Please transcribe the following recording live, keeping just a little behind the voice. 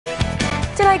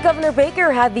Tonight, Governor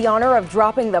Baker had the honor of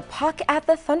dropping the puck at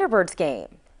the Thunderbirds game.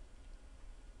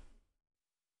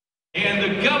 And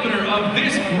the governor of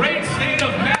this great state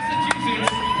of Massachusetts,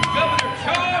 Governor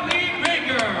Charlie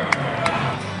Baker.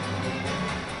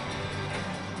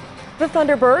 The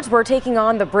Thunderbirds were taking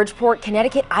on the Bridgeport,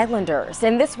 Connecticut Islanders,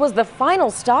 and this was the final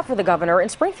stop for the governor in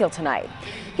Springfield tonight.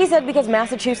 He said because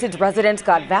Massachusetts residents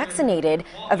got vaccinated,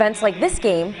 events like this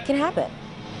game can happen.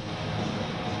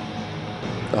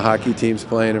 The hockey team's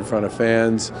playing in front of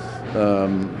fans.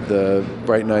 The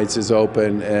Bright Nights is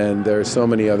open, and there are so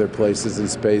many other places and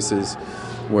spaces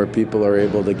where people are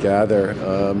able to gather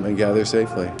and gather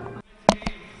safely.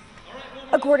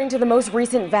 According to the most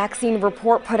recent vaccine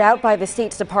report put out by the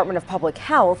state's Department of Public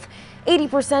Health,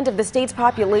 80% of the state's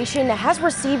population has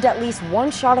received at least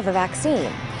one shot of the vaccine,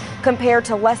 compared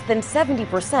to less than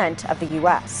 70% of the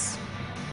U.S.